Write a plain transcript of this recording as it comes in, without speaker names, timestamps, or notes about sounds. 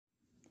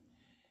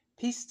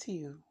Peace to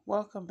you.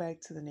 Welcome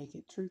back to the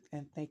Naked Truth,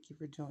 and thank you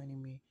for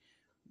joining me.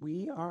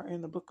 We are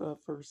in the book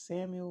of First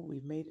Samuel.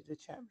 We've made it to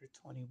chapter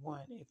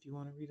 21. If you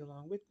want to read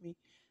along with me,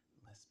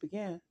 let's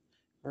begin.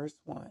 Verse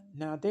 1.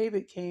 Now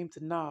David came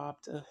to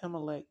Nob to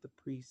Ahimelech the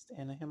priest,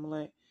 and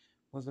Ahimelech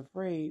was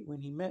afraid when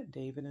he met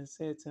David and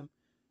said to him,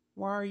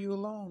 "Why are you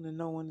alone and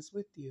no one is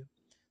with you?"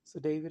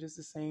 So David is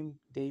the same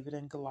David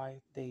and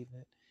Goliath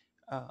David.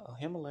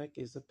 Ahimelech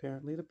is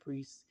apparently the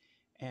priest,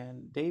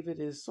 and David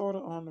is sort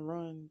of on the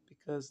run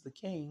because the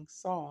king,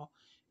 Saul,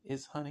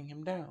 is hunting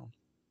him down.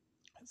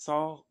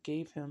 Saul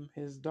gave him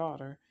his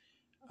daughter,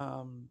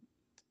 um,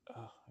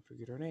 I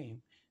forget her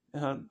name.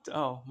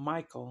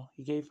 Michael.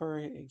 He gave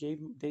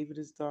David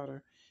his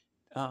daughter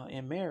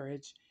in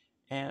marriage,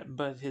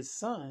 but his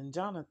son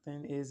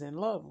Jonathan is in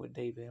love with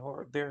David,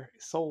 or they're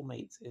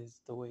soulmates,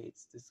 is the way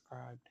it's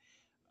described.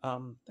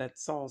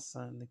 That's Saul's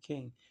son, the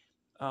king.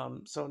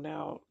 So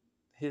now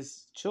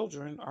his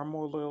children are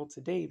more loyal to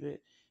David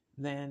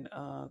than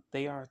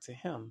they are to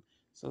him.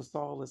 So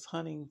Saul is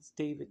hunting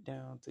David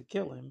down to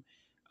kill him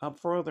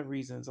for other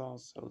reasons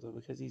also, though,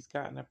 because he's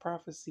gotten a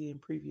prophecy in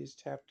previous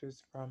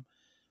chapters from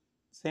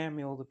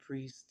Samuel the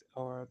priest,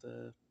 or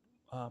the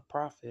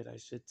prophet, I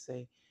should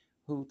say,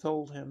 who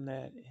told him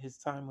that his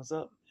time was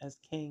up as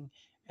king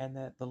and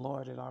that the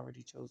Lord had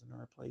already chosen a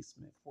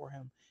replacement for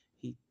him.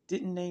 He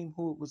didn't name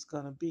who it was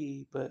going to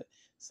be, but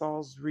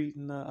Saul's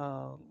reading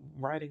the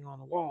writing on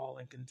the wall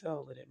and can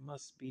tell that it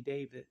must be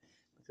David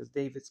because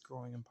David's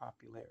growing in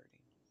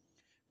popularity.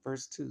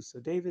 Verse 2. So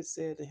David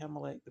said to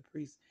Ahimelech the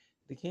priest,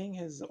 "The king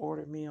has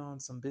ordered me on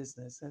some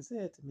business and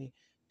said to me,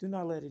 'Do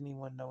not let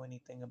anyone know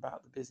anything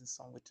about the business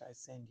on which I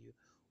send you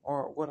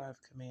or what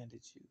I've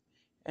commanded you.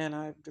 And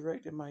I've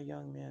directed my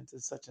young men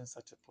to such and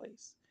such a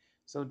place.'"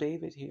 So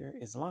David here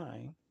is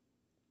lying.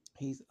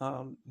 He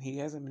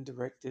hasn't been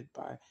directed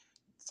by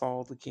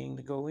Saul the king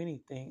to go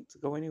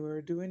anywhere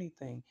or do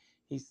anything.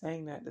 He's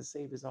saying that to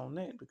save his own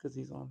neck because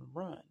he's on the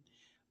run.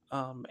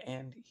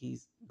 And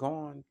he's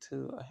gone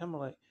to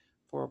Ahimelech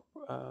for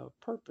a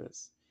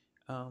purpose.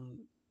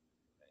 Um,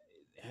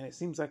 and it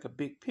seems like a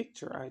big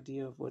picture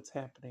idea of what's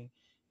happening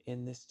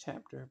in this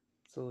chapter.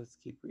 So let's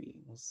keep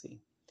reading. We'll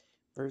see.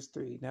 Verse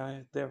 3.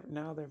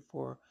 Now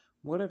therefore,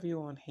 what have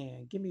you on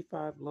hand? Give me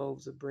 5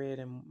 loaves of bread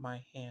in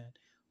my hand,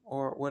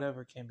 or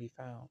whatever can be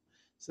found.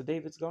 So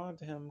David's gone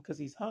to him because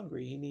he's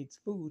hungry. He needs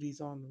food.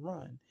 He's on the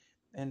run.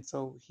 And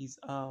so he's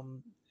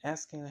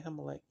asking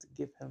Ahimelech to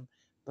give him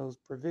those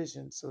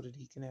provisions so that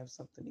he can have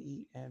something to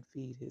eat and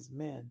feed his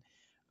men.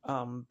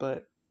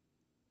 But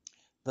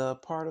the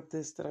part of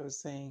this that I was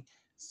saying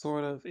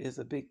sort of is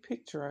a big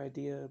picture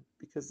idea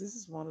because this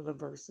is one of the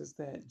verses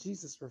that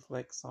Jesus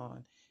reflects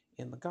on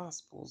in the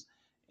Gospels.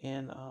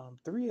 In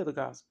 3 of the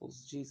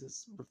Gospels,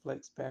 Jesus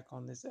reflects back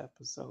on this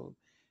episode.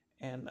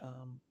 And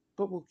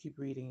but we'll keep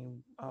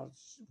reading. And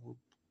we'll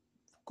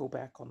go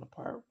back on the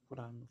part what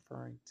I'm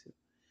referring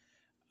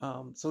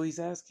to. So he's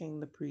asking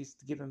the priest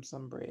to give him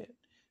some bread.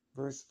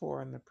 Verse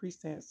 4. And the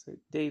priest answered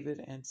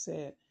David and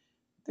said,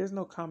 "There's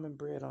no common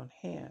bread on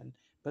hand,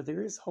 but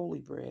there is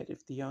holy bread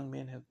if the young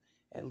men have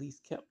at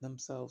least kept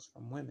themselves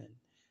from women."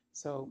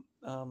 So,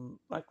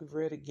 like we've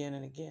read again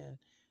and again,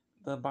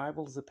 the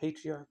Bible is a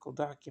patriarchal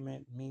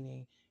document,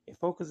 meaning it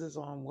focuses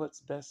on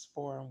what's best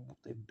for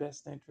the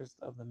best interest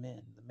of the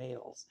men, the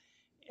males,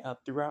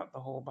 throughout the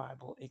whole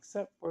Bible,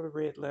 except for the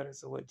red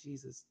letters of what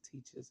Jesus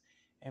teaches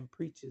and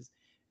preaches.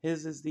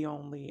 His is the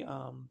only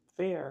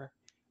fair,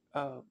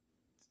 uh,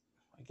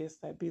 I guess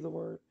that'd be the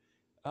word,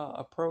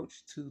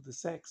 approach to the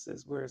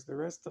sexes, whereas the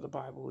rest of the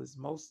Bible is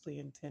mostly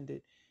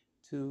intended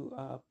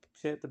to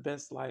shed the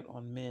best light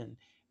on men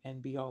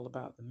and be all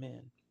about the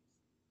men,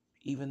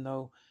 even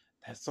though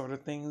that sort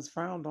of thing is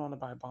frowned on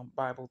by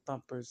Bible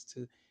thumpers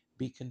to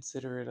be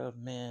considerate of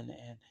men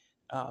and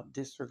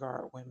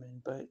disregard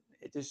women. But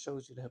it just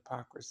shows you the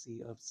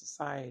hypocrisy of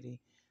society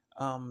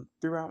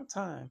throughout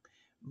time.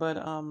 But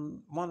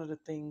one of the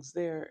things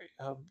there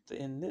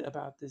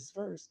about this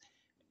verse,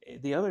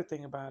 the other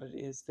thing about it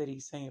is that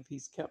he's saying if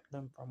he's kept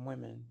them from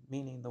women,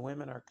 meaning the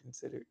women are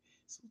considered,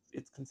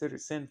 it's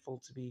considered sinful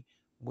to be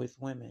with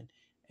women.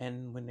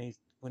 And when he's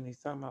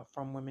talking about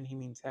from women, he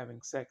means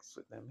having sex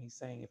with them. He's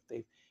saying if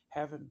they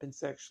haven't been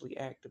sexually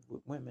active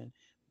with women,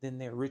 then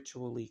they're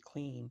ritually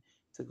clean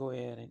to go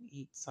ahead and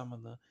eat some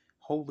of the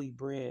holy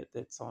bread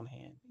that's on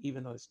hand,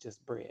 even though it's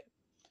just bread.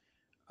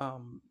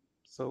 Um,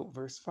 so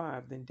verse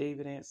 5, then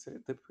David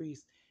answered the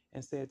priest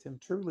and said to him,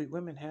 "Truly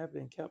women have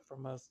been kept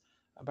from us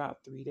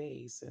about 3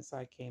 days since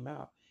I came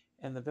out,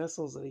 and the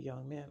vessels of the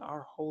young men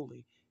are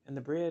holy, and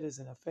the bread is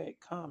in effect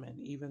common,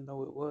 even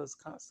though it was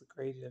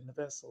consecrated in the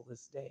vessel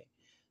this day."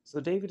 So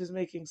David is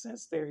making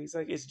sense there. He's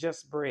like, it's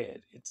just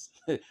bread. It's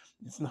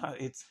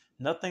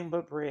nothing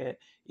but bread.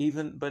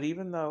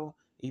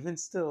 Even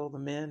still, the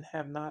men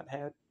have not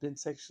had been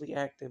sexually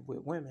active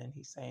with women.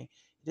 He's saying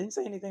he didn't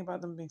say anything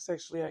about them being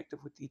sexually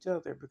active with each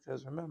other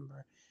because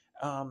remember,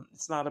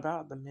 it's not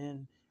about the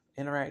men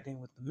interacting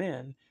with the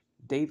men.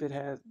 David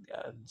had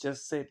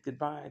just said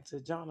goodbye to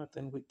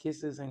Jonathan with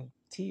kisses and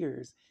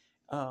tears.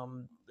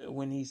 um,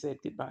 when he said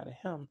goodbye to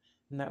him,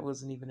 and that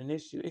wasn't even an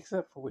issue,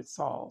 except for with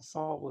Saul.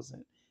 Saul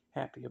wasn't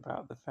happy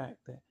about the fact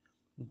that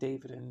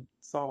David and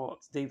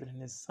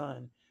his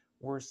son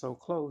were so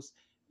close,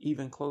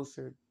 even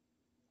closer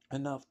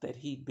enough that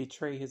he'd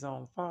betray his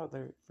own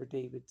father for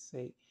David's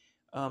sake.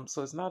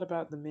 So it's not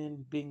about the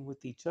men being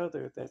with each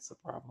other that's a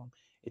problem.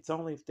 It's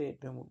only if they had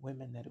been with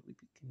women that it would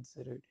be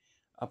considered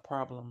a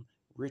problem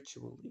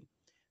ritually.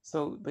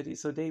 So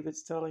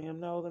David's telling him,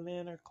 no, the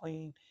men are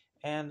clean,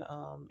 and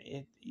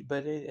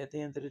at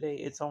the end of the day,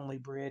 it's only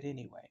bread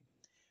anyway.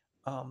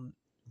 Um,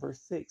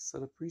 Verse 6. So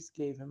the priest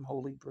gave him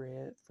holy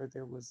bread, for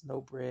there was no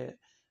bread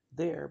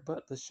there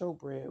but the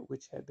showbread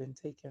which had been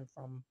taken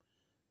from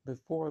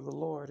before the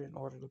Lord in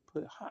order to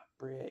put hot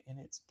bread in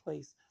its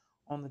place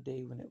on the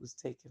day when it was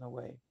taken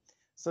away.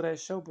 So that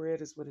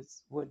showbread is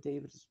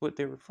what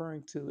they're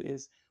referring to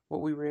is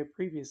what we read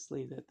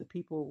previously, that the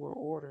people were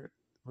ordered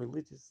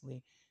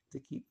religiously to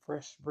keep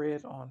fresh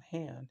bread on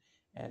hand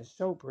as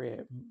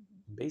showbread,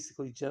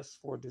 basically just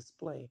for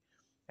display,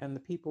 and the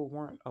people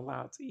weren't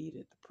allowed to eat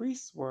it. The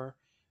priests were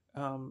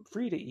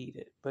free to eat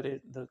it, but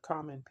the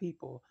common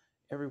people,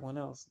 everyone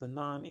else, the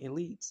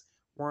non-elites,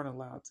 weren't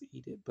allowed to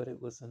eat it, but it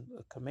was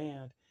a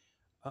command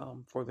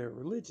for their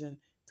religion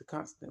to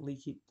constantly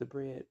keep the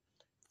bread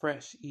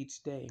fresh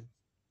each day.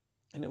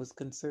 And it was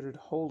considered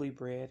holy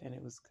bread, and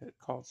it was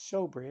called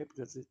show bread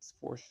because it's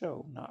for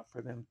show, not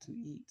for them to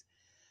eat.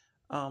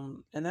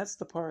 And that's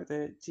the part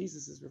that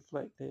Jesus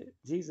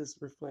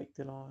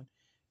reflected on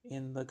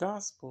in the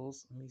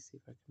Gospels. Let me see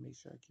if I can make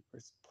sure I keep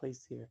our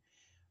place here.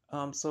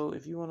 So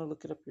if you want to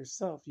look it up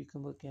yourself, you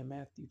can look at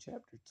Matthew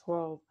chapter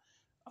 12,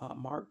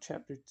 Mark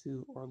chapter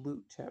 2, or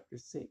Luke chapter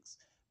 6.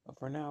 But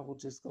for now, we'll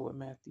just go with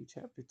Matthew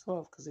chapter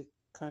 12 because it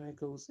kind of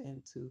goes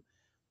into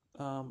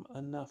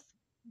enough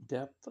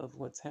depth of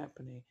what's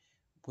happening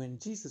when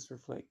Jesus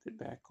reflected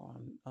back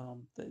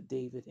on the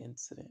David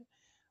incident.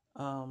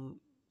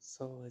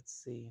 So let's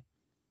see.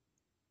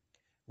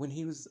 When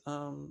he was,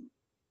 I'm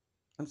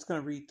just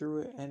going to read through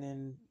it and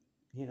then,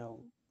 you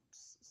know,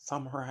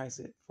 summarize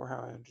it for how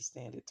I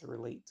understand it to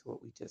relate to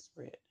what we just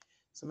read.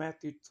 So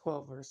Matthew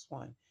 12, verse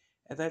 1.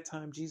 At that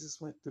time, Jesus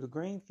went through the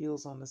grain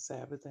fields on the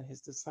Sabbath, and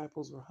his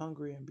disciples were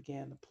hungry and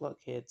began to pluck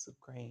heads of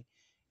grain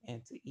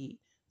and to eat.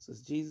 So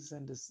it's Jesus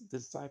and the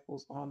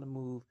disciples on the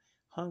move,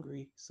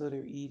 hungry, so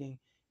they're eating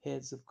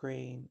heads of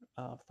grain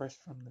fresh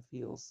from the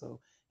fields. So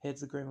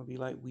heads of grain would be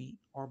like wheat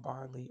or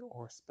barley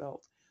or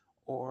spelt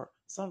or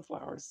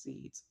sunflower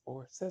seeds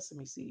or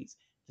sesame seeds,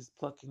 just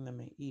plucking them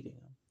and eating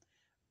them.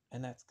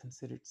 And that's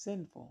considered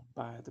sinful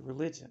by the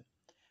religion.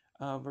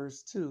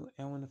 Verse 2.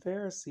 And when the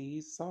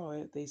Pharisees saw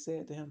it, they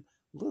said to him,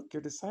 look,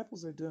 your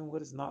disciples are doing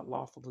what is not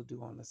lawful to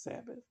do on the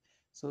Sabbath.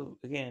 So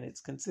again,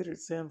 it's considered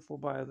sinful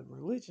by the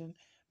religion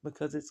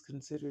because it's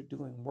considered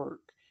doing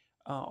work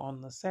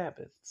on the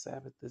Sabbath.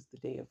 Sabbath is the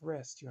day of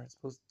rest. You aren't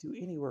supposed to do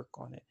any work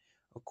on it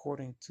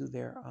according to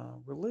their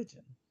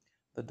religion,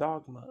 the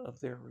dogma of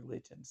their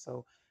religion.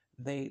 So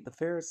the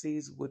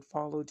Pharisees would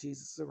follow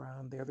Jesus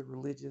around. They're the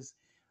religious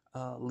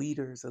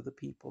leaders of the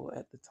people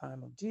at the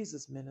time of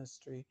Jesus'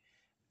 ministry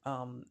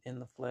in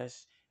the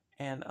flesh.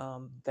 And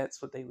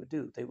that's what they would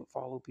do. They would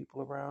follow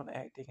people around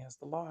acting as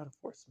the law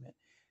enforcement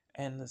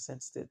in the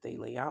sense that they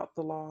lay out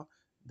the law,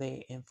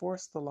 they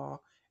enforce the law,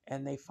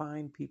 and they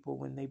fine people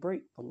when they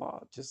break the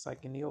law, just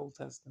like in the Old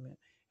Testament.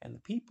 And the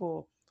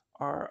people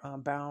are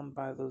bound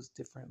by those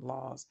different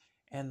laws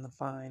and the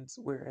fines,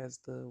 whereas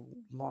the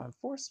law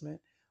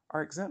enforcement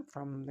are exempt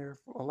from them. They're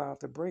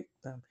allowed to break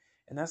them.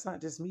 And that's not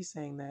just me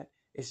saying that.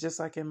 It's just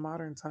like in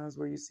modern times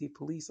where you see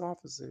police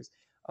officers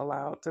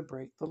allowed to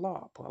break the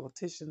law,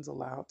 politicians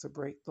allowed to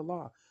break the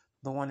law.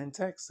 The one in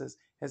Texas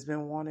has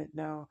been wanted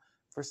now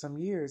for some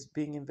years,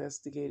 being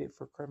investigated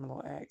for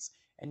criminal acts,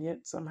 and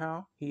yet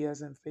somehow he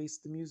hasn't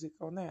faced the music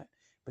on that.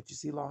 But you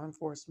see law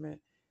enforcement,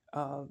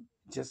 uh,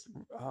 just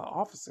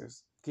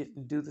officers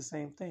do the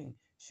same thing,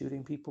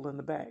 shooting people in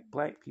the back,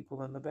 black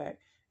people in the back,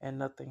 and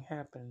nothing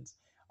happens.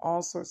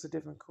 All sorts of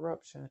different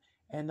corruption,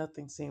 and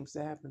nothing seems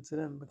to happen to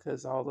them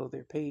because although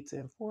they're paid to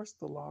enforce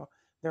the law,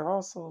 they're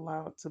also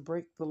allowed to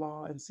break the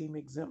law and seem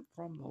exempt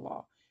from the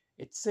law.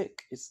 It's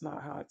sick. It's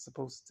not how it's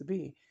supposed to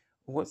be.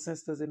 What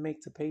sense does it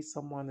make to pay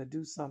someone to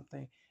do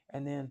something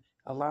and then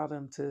allow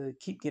them to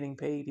keep getting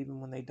paid even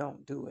when they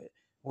don't do it?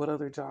 What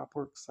other job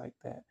works like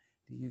that?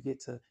 Do you get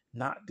to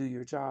not do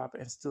your job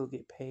and still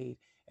get paid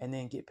and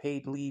then get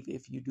paid leave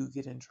if you do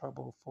get in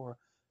trouble for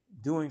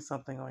doing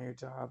something on your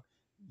job?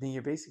 Then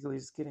you're basically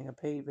just getting a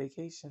paid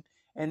vacation,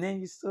 and then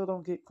you still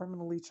don't get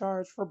criminally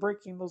charged for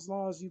breaking those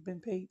laws you've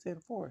been paid to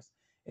enforce.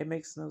 It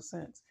makes no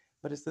sense.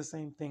 But it's the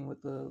same thing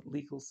with the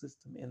legal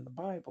system in the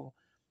Bible.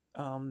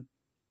 Um,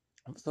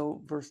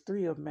 so, verse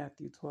 3 of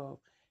Matthew 12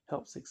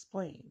 helps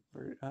explain.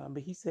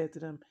 But he said to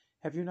them,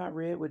 have you not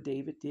read what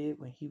David did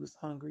when he was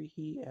hungry,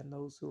 he and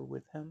those who were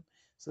with him?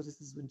 So,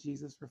 this is when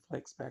Jesus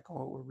reflects back on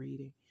what we're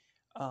reading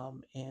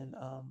in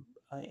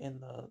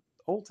the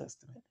Old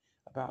Testament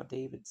about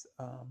David's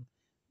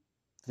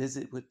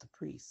visit with the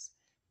priests.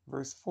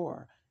 Verse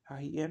 4. how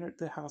he entered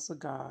the house of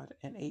God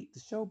and ate the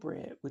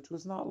showbread, which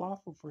was not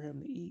lawful for him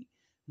to eat,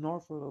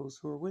 nor for those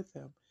who were with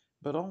him,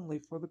 but only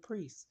for the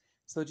priests.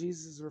 So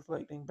Jesus is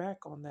reflecting back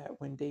on that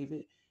when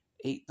David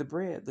ate the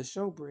bread, the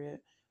showbread,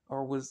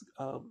 or was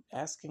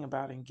asking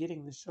about and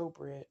getting the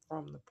showbread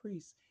from the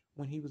priest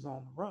when he was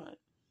on the run.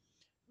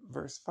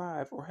 Verse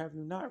 5, or have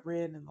you not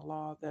read in the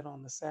law that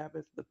on the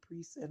Sabbath the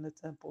priests in the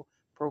temple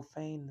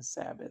profane the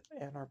Sabbath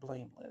and are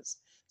blameless?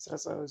 So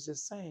that's what I was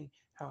just saying,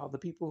 how the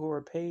people who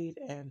are paid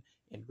and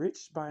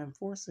enriched by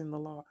enforcing the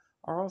law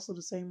are also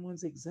the same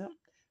ones exempt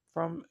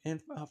from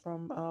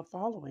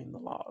following the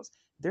laws.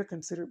 They're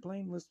considered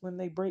blameless when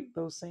they break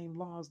those same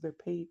laws they're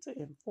paid to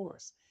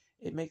enforce.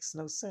 It makes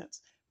no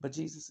sense. But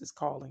Jesus is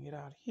calling it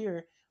out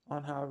here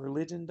on how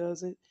religion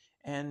does it.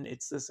 And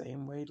it's the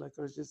same way, like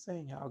I was just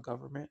saying, how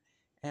government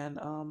and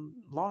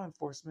law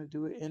enforcement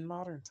do it in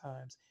modern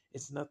times.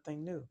 It's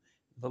nothing new.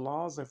 The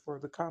laws are for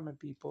the common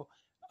people.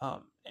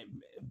 Um,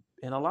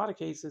 in a lot of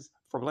cases,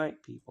 for black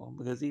people,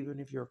 because even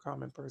if you're a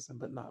common person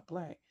but not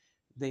black,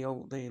 they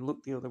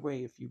look the other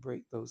way if you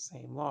break those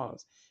same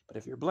laws. But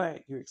if you're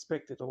black, you're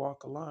expected to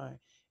walk a line,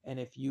 and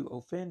if you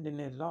offend in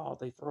it at all,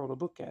 they throw the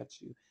book at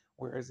you.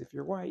 Whereas if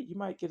you're white, you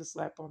might get a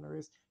slap on the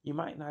wrist. You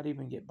might not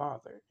even get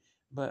bothered.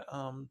 But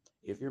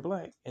if you're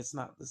black, it's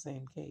not the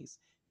same case.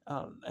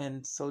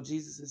 And so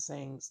Jesus is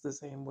saying it's the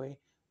same way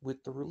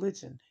with the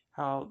religion,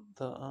 how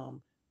the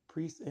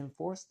priests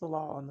enforce the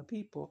law on the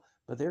people,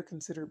 but they're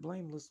considered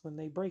blameless when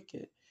they break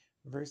it.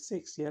 Verse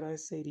 6, yet I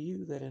say to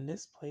you that in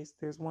this place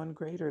there's one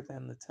greater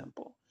than the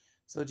temple.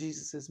 So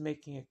Jesus is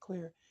making it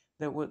clear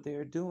that what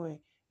they're doing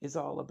is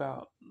all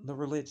about the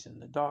religion,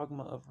 the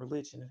dogma of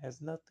religion. It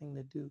has nothing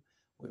to do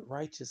with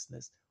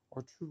righteousness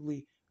or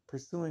truly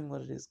pursuing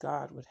what it is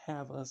God would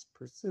have us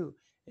pursue.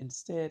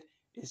 Instead,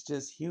 it's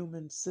just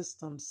human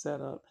systems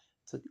set up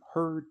to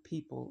herd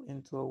people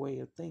into a way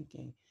of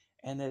thinking,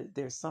 and that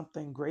there's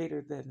something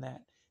greater than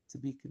that to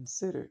be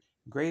considered,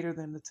 greater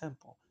than the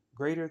temple,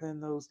 greater than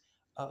those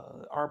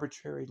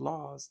arbitrary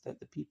laws that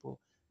the people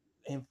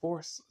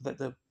enforce, that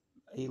the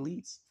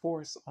elites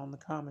force on the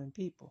common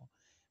people.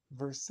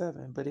 Verse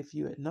 7, but if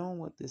you had known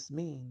what this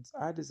means,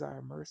 I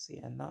desire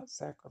mercy and not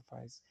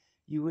sacrifice,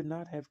 you would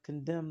not have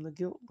condemned the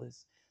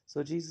guiltless.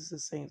 So Jesus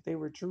is saying if they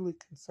were truly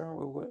concerned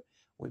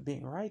with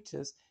being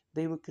righteous,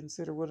 they would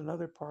consider what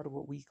another part of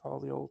what we call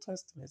the Old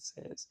Testament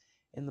says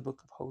in the book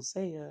of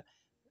Hosea,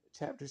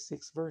 chapter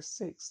 6, verse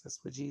 6. That's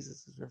what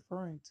Jesus is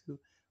referring to,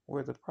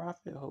 where the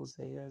prophet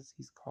Hosea, as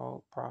he's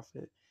called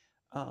prophet,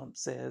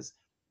 says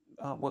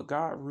what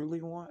God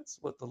really wants,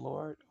 what the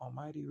Lord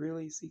Almighty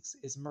really seeks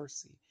is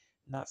mercy,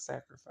 not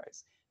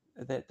sacrifice.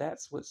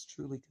 That's what's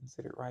truly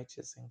considered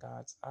righteous in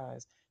God's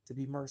eyes, to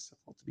be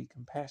merciful, to be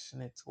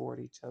compassionate toward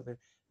each other,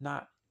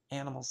 not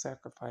animal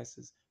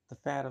sacrifices, the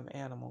fat of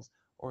animals,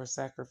 or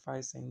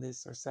sacrificing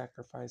this or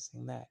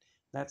sacrificing that.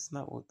 That's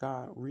not what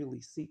God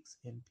really seeks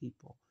in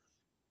people.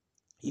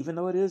 Even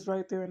though it is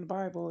right there in the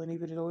Bible, and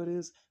even though it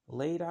is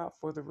laid out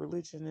for the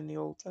religion in the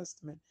Old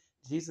Testament,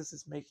 Jesus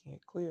is making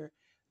it clear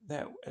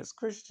that as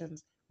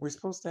Christians, we're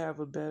supposed to have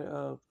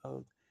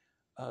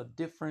a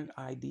different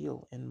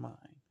ideal in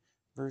mind.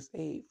 Verse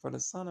 8, for the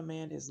Son of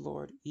Man is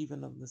Lord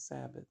even of the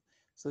Sabbath.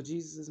 So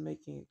Jesus is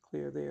making it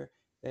clear there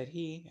that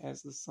he,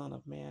 as the Son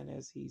of Man,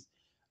 as he's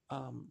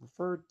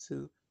referred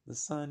to, the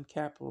Son,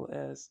 capital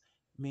S,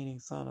 meaning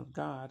Son of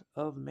God,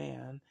 of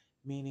man,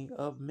 meaning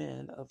of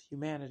men, of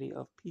humanity,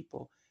 of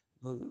people.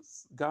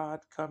 God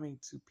coming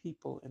to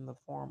people in the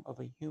form of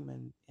a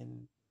human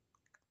in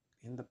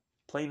the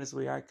plainest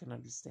way I can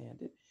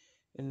understand it.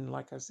 And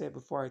like I said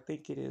before, I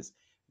think it is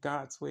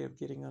God's way of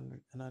getting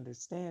an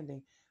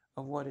understanding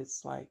of what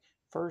it's like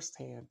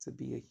firsthand to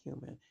be a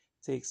human,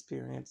 to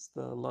experience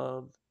the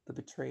love, the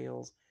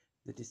betrayals,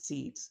 the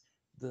deceits,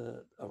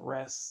 the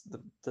arrests,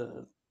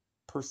 the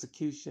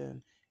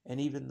persecution, and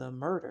even the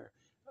murder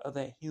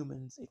that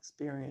humans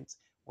experience.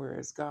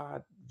 Whereas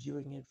God,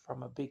 viewing it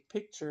from a big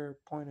picture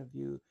point of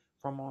view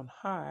from on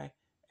high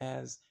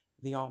as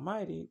the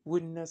Almighty,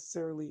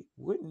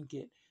 wouldn't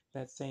get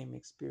that same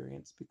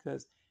experience,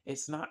 because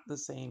it's not the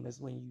same as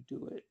when you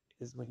do it,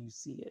 is when you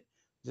see it.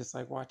 Just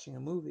like watching a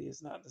movie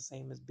is not the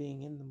same as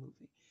being in the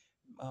movie.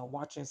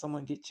 Watching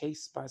someone get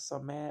chased by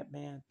some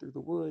madman through the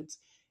woods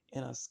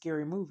in a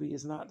scary movie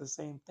is not the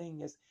same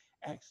thing as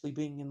actually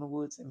being in the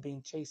woods and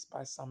being chased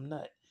by some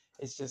nut.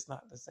 It's just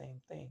not the same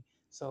thing.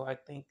 So I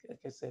think, like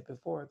I said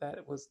before,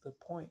 that was the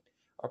point,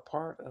 or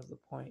part of the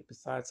point,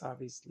 besides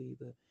obviously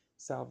the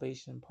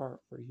salvation part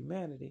for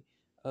humanity,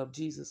 of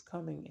Jesus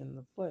coming in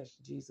the flesh.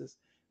 Jesus'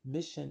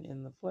 mission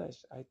in the flesh,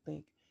 I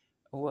think,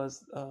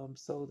 was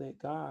so that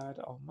God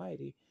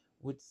Almighty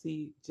would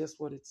see just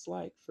what it's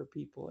like for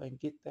people and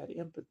get that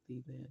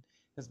empathy then.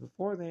 Because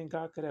before then,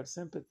 God could have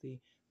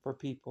sympathy for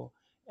people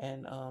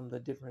and the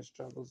different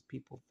struggles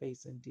people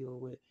face and deal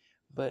with.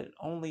 But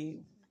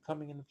only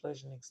coming in the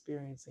flesh and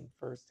experiencing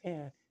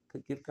firsthand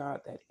could give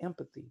God that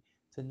empathy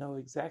to know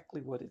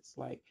exactly what it's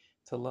like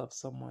to love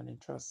someone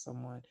and trust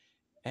someone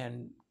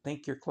and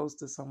think you're close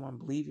to someone,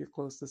 believe you're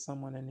close to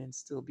someone, and then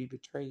still be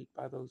betrayed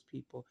by those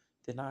people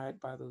denied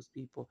by those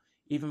people,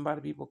 even by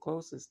the people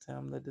closest to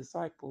him, the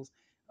disciples,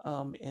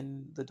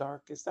 in the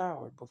darkest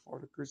hour before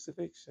the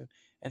crucifixion,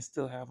 and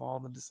still have all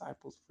the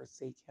disciples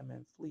forsake him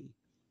and flee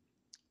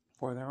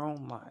for their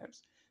own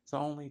lives. So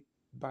only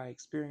by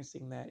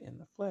experiencing that in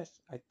the flesh,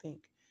 I think,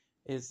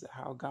 is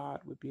how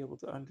God would be able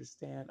to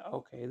understand,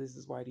 okay, this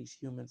is why these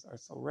humans are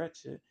so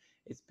wretched.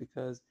 It's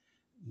because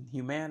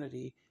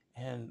humanity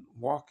and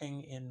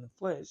walking in the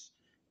flesh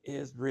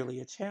is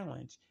really a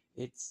challenge.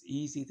 It's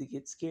easy to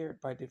get scared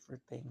by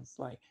different things,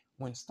 like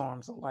when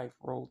storms of life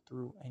roll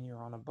through and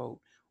you're on a boat,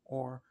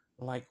 or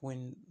like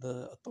when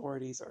the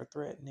authorities are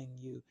threatening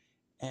you,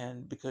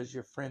 and because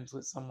you're friends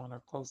with someone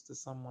or close to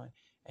someone,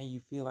 and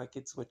you feel like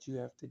it's what you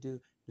have to do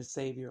to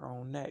save your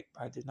own neck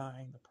by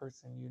denying the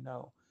person you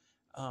know,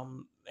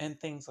 and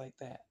things like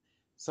that.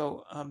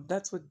 So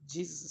that's what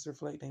Jesus is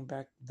reflecting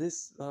back.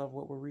 This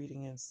what we're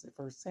reading in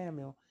First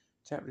Samuel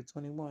chapter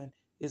 21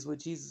 is what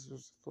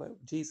Jesus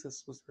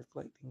was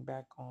reflecting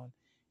back on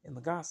in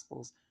the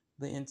Gospels.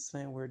 The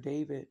incident where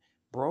David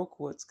broke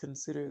what's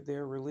considered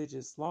their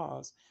religious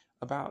laws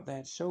about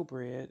that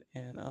showbread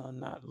and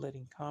not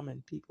letting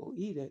common people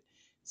eat it,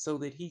 so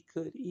that he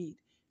could eat,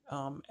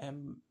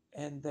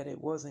 and that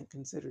it wasn't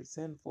considered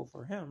sinful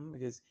for him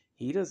because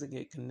he doesn't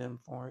get condemned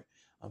for it.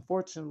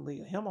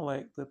 Unfortunately,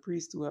 Ahimelech, the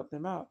priest who helped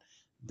him out,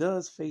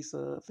 does face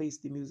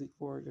the music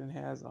for it and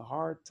has a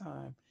hard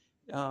time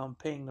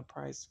paying the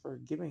price for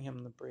giving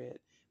him the bread.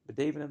 But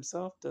David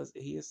himself does;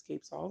 he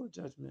escapes all the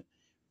judgment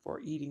for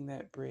eating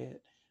that bread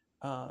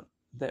uh,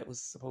 that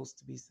was supposed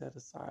to be set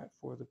aside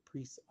for the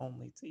priests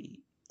only to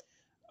eat.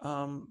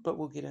 But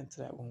we'll get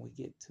into that when we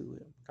get to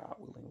it. God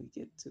willing, we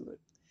get to it.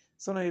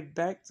 So now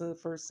back to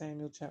 1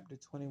 Samuel chapter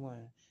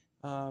 21,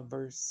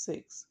 verse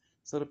 6.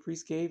 So the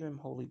priest gave him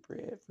holy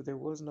bread, for there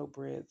was no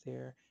bread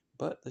there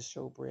but the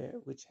showbread,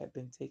 which had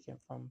been taken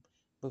from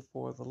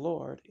before the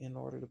Lord, in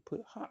order to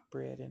put hot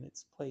bread in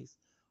its place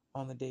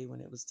on the day when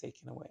it was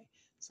taken away.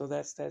 So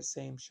that's that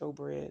same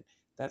showbread.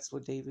 That's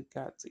what David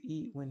got to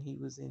eat when he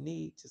was in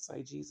need, just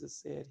like Jesus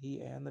said,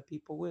 he and the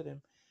people with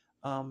him.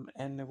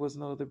 And there was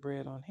no other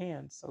bread on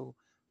hand. So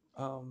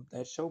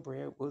that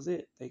showbread was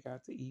it. They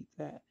got to eat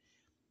that.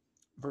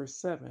 Verse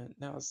 7.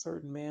 Now a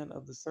certain man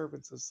of the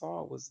servants of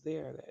Saul was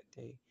there that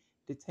day,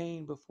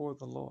 detained before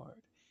the Lord,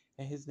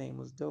 and his name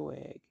was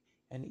Doeg,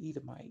 an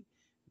Edomite,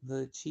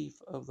 the chief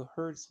of the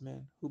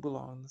herdsmen who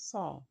belonged to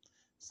Saul.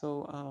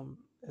 So,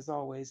 as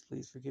always,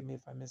 please forgive me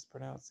if I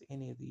mispronounce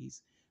any of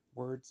these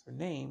words or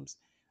names.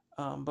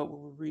 But what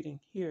we're reading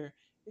here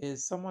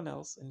is someone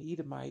else, an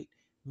Edomite,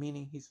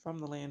 meaning he's from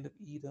the land of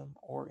Edom,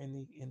 or in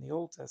the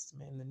Old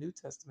Testament. In the New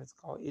Testament,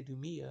 it's called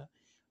Idumea.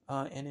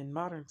 And in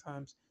modern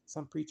times,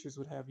 some preachers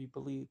would have you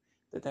believe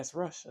that that's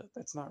Russia.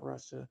 That's not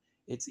Russia.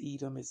 It's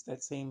Edom. It's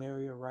that same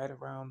area right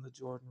around the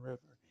Jordan River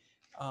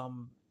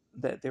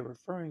that they're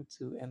referring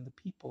to, and the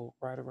people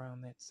right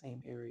around that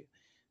same area.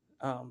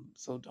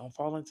 So don't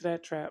fall into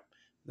that trap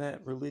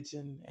that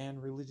religion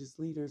and religious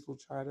leaders will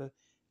try to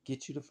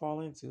get you to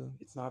fall into.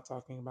 It's not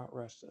talking about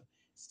Russia.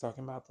 It's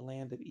talking about the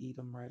land of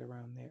Edom right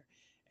around there.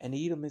 And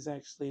Edom is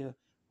actually a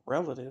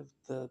relative,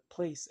 the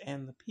place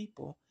and the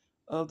people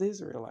of the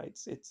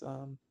Israelites. It's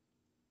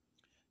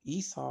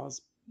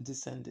Esau's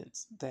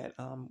descendants, that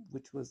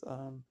which was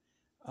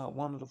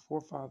one of the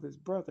forefathers'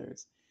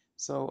 brothers.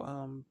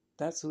 So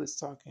that's who it's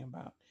talking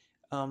about.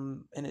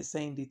 And it's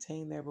saying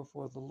detained there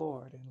before the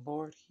Lord. And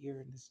Lord here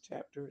in this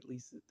chapter, at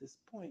least at this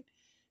point,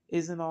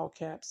 is in all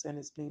caps, and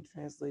it's being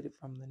translated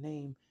from the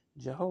name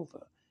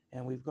Jehovah.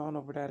 And we've gone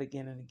over that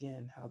again and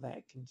again, how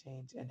that can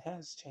change and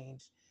has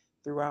changed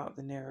throughout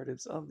the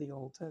narratives of the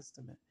Old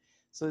Testament.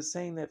 So it's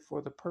saying that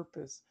for the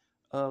purpose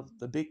of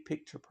the big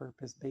picture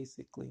purpose,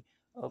 basically,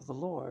 of the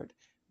Lord,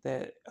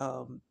 that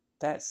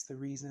that's the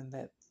reason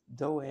that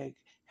Doeg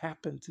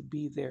happened to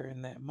be there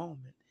in that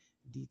moment,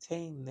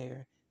 detained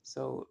there.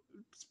 So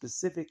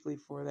specifically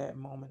for that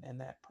moment and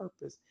that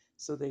purpose,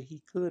 so that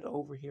he could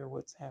overhear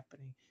what's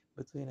happening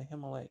between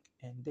Ahimelech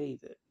and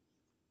David.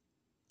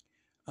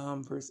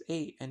 Verse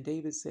 8, and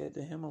David said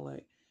to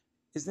Ahimelech,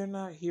 is there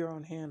not here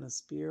on hand a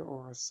spear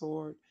or a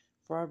sword?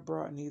 For I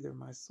brought neither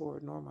my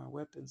sword nor my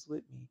weapons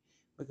with me,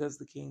 because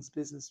the king's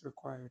business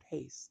required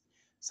haste.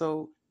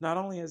 So not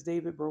only has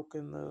David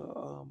broken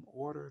the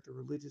order, the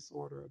religious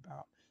order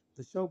about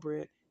the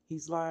showbread,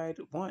 he's lied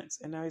once,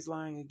 and now he's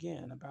lying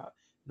again about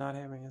not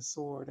having a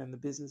sword and the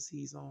business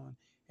he's on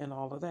and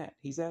all of that.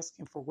 He's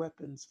asking for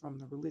weapons from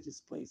the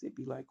religious place. It'd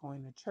be like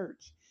going to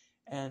church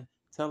and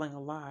telling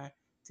a lie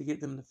to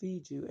get them to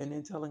feed you, and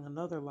then telling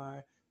another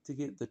lie to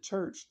get the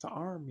church to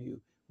arm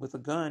you with a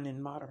gun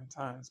in modern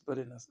times, but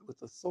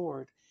with a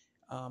sword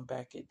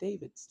back at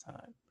David's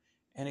time.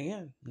 And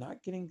again,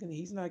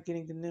 he's not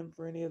getting condemned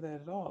for any of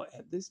that at all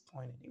at this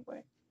point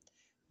anyway.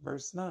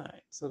 Verse 9.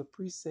 So the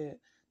priest said,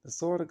 the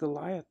sword of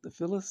Goliath, the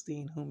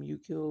Philistine, whom you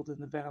killed in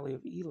the valley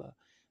of Elah,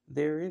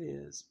 there it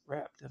is,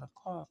 wrapped in a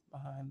cloth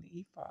behind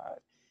the ephod.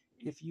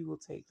 If you will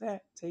take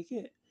that, take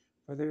it,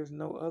 for there is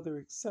no other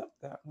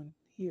except that one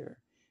here.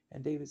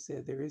 And David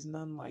said, there is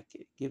none like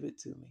it. Give it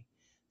to me.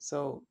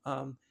 So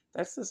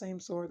That's the same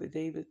sword that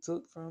David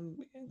took from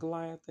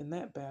Goliath in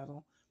that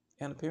battle.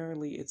 And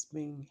apparently it's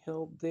being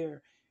held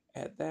there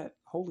at that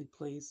holy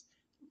place,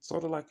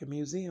 sort of like a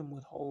museum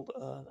would hold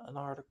an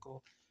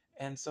article.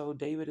 And so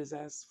David is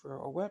asked for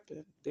a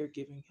weapon. They're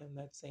giving him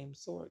that same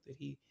sword that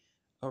he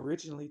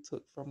originally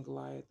took from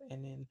Goliath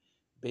and then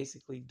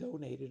basically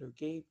donated or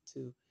gave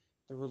to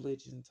the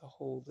religion to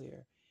hold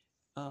there.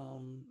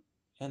 Um,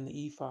 and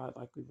the ephod,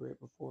 like we read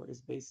before, is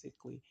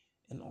basically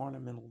an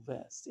ornamental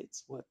vest.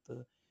 It's what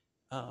the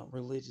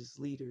religious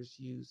leaders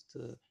use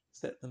to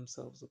set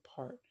themselves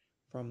apart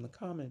from the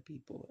common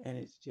people, and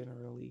it's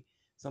generally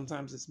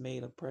sometimes it's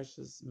made of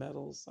precious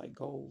metals like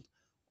gold,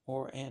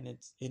 or and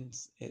it's in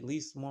at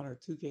least one or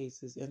two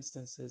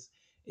instances,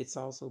 it's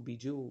also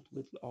bejeweled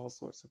with all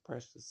sorts of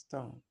precious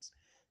stones.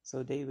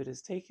 So David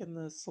has taken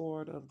the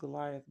sword of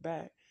Goliath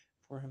back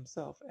for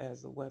himself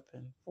as a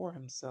weapon for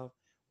himself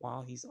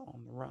while he's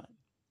on the run.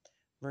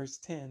 Verse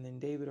 10, then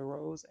David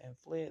arose and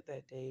fled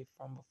that day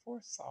from before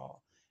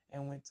Saul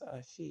and went to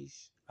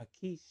Achish,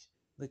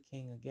 the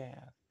king of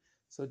Gath.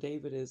 So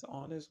David is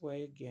on his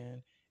way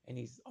again, and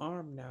he's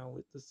armed now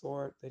with the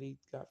sword that he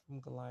got from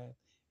Goliath,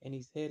 and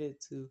he's headed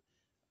to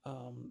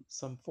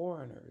some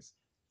foreigners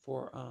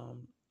for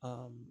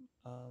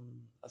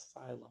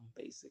asylum,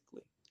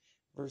 basically.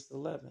 Verse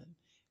 11,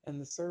 and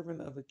the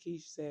servant of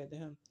Achish said to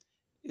him,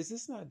 is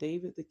this not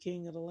David, the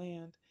king of the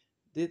land?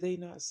 Did they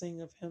not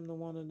sing of him to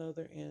one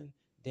another in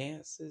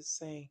dances,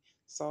 saying,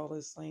 Saul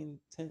has slain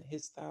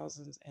his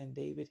thousands and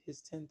David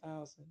his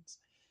 10,000s?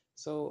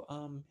 So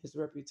his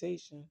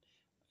reputation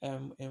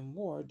in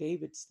war,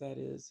 David's that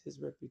is, his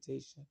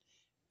reputation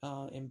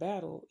in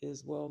battle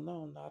is well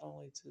known not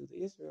only to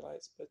the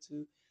Israelites, but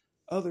to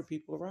other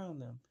people around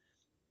them.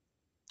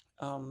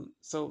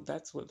 So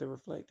that's what they're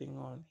reflecting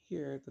on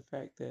here, the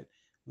fact that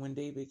when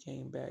David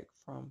came back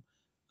from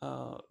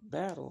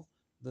battle,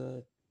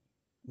 the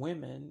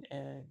women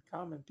and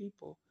common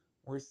people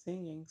were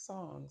singing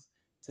songs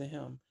to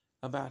him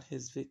about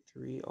his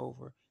victory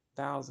over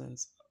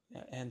thousands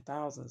and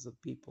thousands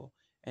of people.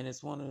 And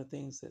it's one of the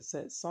things that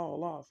set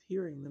Saul off,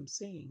 hearing them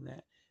singing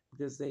that,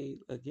 because they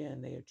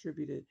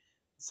attributed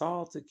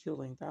Saul to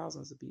killing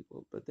thousands of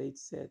people, but they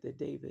said that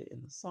David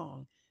in the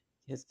song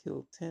has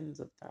killed tens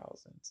of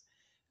thousands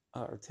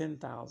or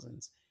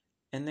 10,000s.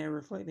 And they're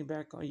reflecting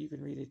back on, you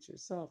can read it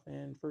yourself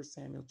in 1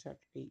 Samuel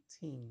chapter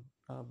 18,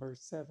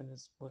 verse 7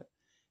 is what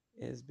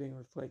is being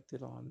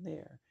reflected on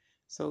there.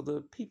 So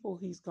the people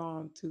he's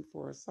gone to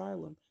for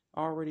asylum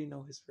already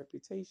know his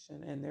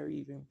reputation, and they're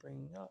even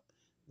bringing up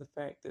the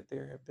fact that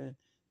there have been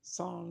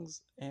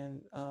songs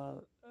and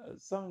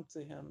sung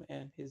to him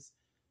and his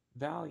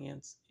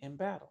valiance in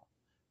battle.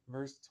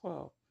 Verse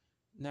 12.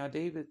 Now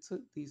David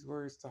took these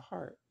words to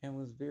heart and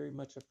was very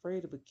much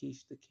afraid of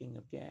Achish, the king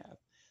of Gath.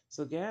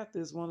 So Gath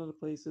is one of the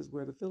places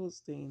where the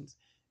Philistines,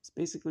 it's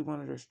basically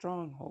one of their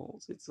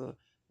strongholds. It's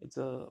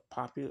a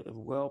popular,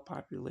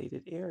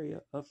 well-populated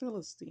area of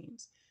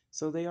Philistines.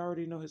 So they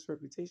already know his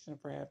reputation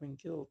for having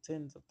killed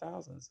tens of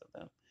thousands of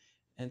them.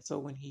 And so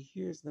when he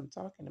hears them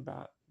talking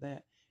about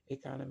that,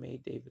 it kind of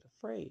made David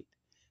afraid.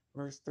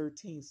 Verse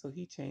 13, so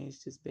he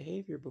changed his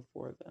behavior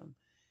before them,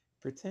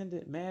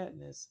 pretended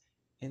madness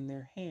in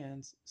their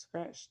hands,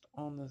 scratched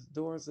on the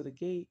doors of the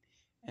gate,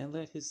 and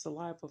let his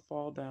saliva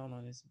fall down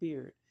on his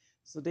beard.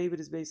 So David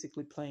is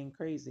basically playing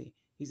crazy.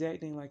 He's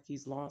acting like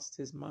he's lost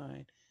his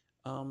mind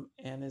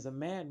and is a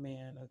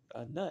madman,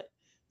 a nut,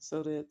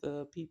 so that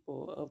the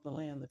people of the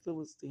land, the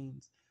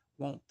Philistines,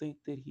 won't think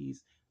that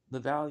he's the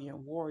valiant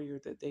warrior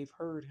that they've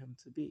heard him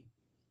to be.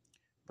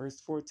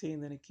 Verse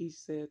 14, then Achish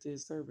said to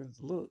his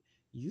servants, look,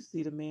 you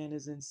see the man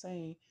is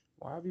insane.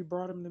 Why have you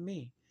brought him to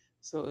me?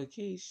 So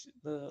Achish,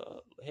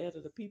 the head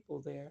of the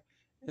people there,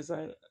 is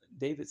like,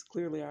 David's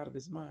clearly out of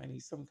his mind.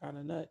 He's some kind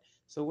of nut.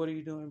 So what are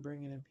you doing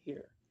bringing him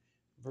here?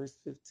 Verse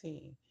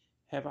 15,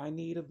 have I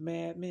need of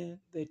madmen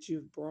that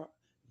you've brought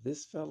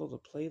this fellow to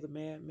play the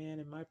madman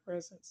in my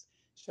presence?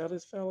 Shall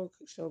this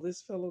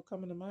fellow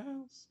come into my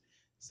house?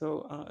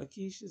 So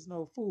Achish is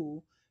no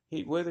fool.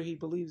 Whether he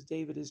believes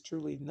David is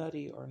truly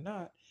nutty or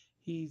not,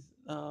 he's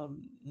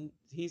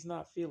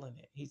not feeling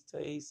it.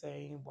 He's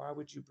saying, why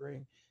would you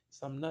bring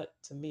some nut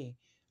to me,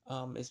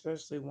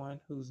 especially one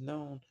who's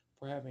known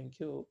for having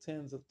killed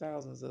tens of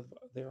thousands of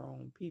their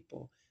own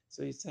people?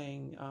 So he's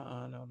saying,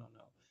 no,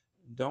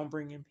 don't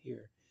bring him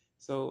here.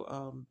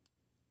 So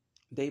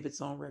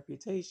David's own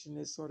reputation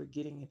is sort of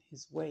getting in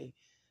his way.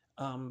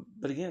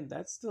 But again,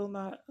 that's still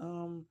not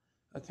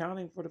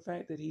accounting for the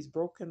fact that he's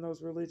broken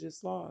those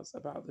religious laws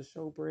about the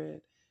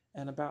showbread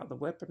and about the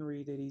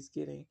weaponry that he's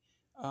getting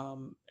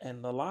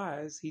and the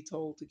lies he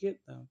told to get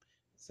them.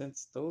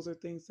 Since those are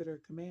things that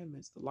are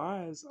commandments, the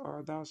lies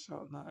are thou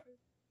shalt not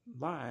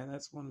lie. And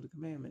that's one of the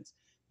commandments.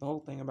 The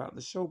whole thing about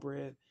the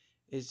showbread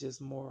is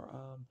just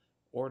more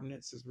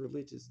ordinances,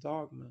 religious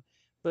dogma.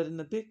 But in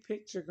the big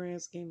picture,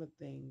 grand scheme of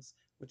things,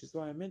 which is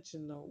why I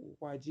mentioned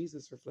why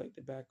Jesus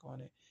reflected back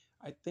on it,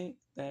 I think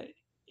that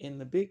in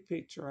the big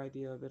picture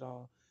idea of it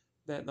all,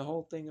 that the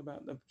whole thing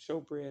about the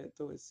showbread,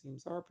 though it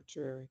seems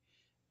arbitrary,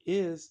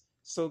 is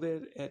so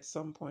that at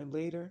some point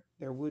later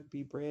there would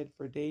be bread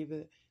for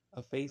David,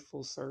 a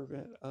faithful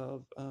servant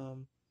of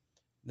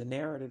the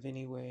narrative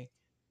anyway,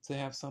 to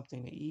have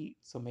something to eat.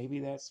 So maybe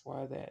that's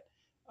why that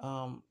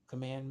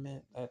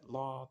commandment, that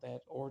law,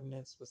 that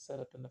ordinance was set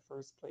up in the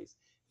first place,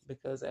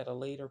 because at a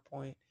later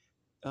point,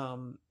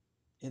 um,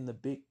 in the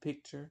big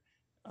picture,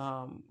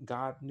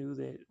 God knew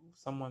that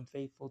someone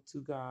faithful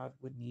to God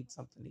would need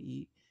something to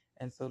eat.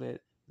 And so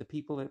that the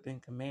people had been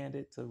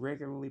commanded to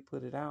regularly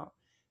put it out,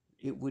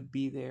 it would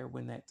be there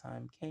when that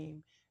time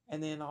came.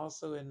 And then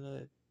also in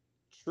the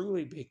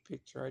truly big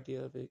picture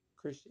idea of it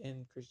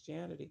in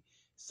Christianity,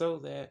 so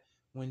that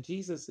when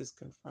Jesus is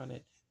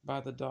confronted by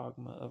the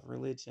dogma of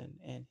religion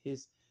and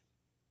his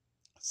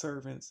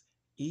servants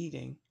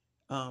eating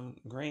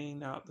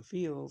grain out the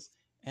fields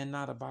and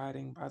not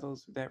abiding by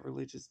those that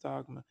religious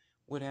dogma,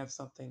 would have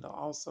something to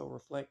also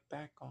reflect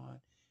back on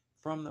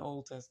from the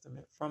Old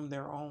Testament, from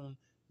their own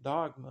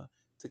dogma,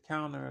 to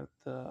counter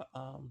the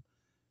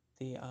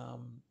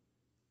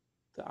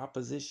the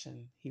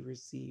opposition he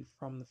received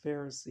from the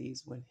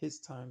Pharisees when his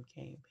time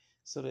came.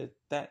 So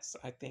that's,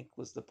 I think,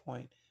 was the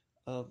point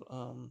of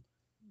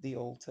the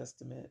Old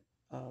Testament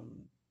um,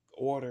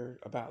 order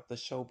about the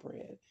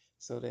showbread,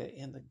 so that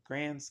in the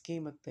grand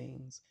scheme of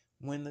things,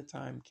 when the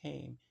time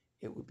came,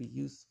 it would be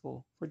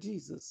useful for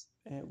Jesus.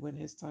 And when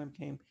his time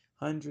came,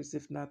 hundreds,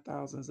 if not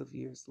thousands of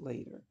years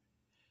later.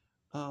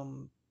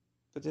 Um,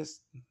 but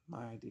just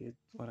my idea,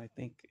 what I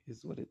think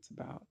is what it's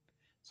about.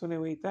 So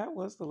anyway, that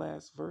was the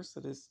last verse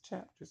of this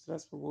chapter. So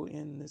that's where we'll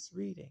end this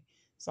reading.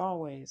 As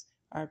always,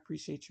 I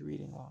appreciate you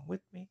reading along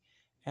with me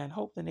and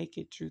hope the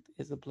naked truth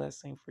is a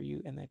blessing for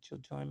you and that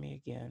you'll join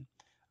me again.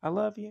 I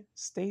love you.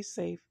 Stay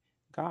safe.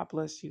 God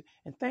bless you.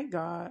 And thank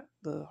God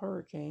the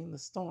hurricane, the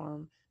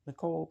storm,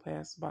 Nicole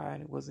passed by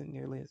and it wasn't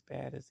nearly as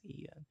bad as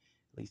Ian,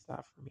 at least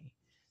not for me.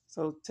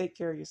 So take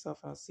care of yourself.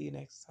 I'll see you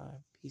next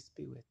time. Peace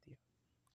be with you.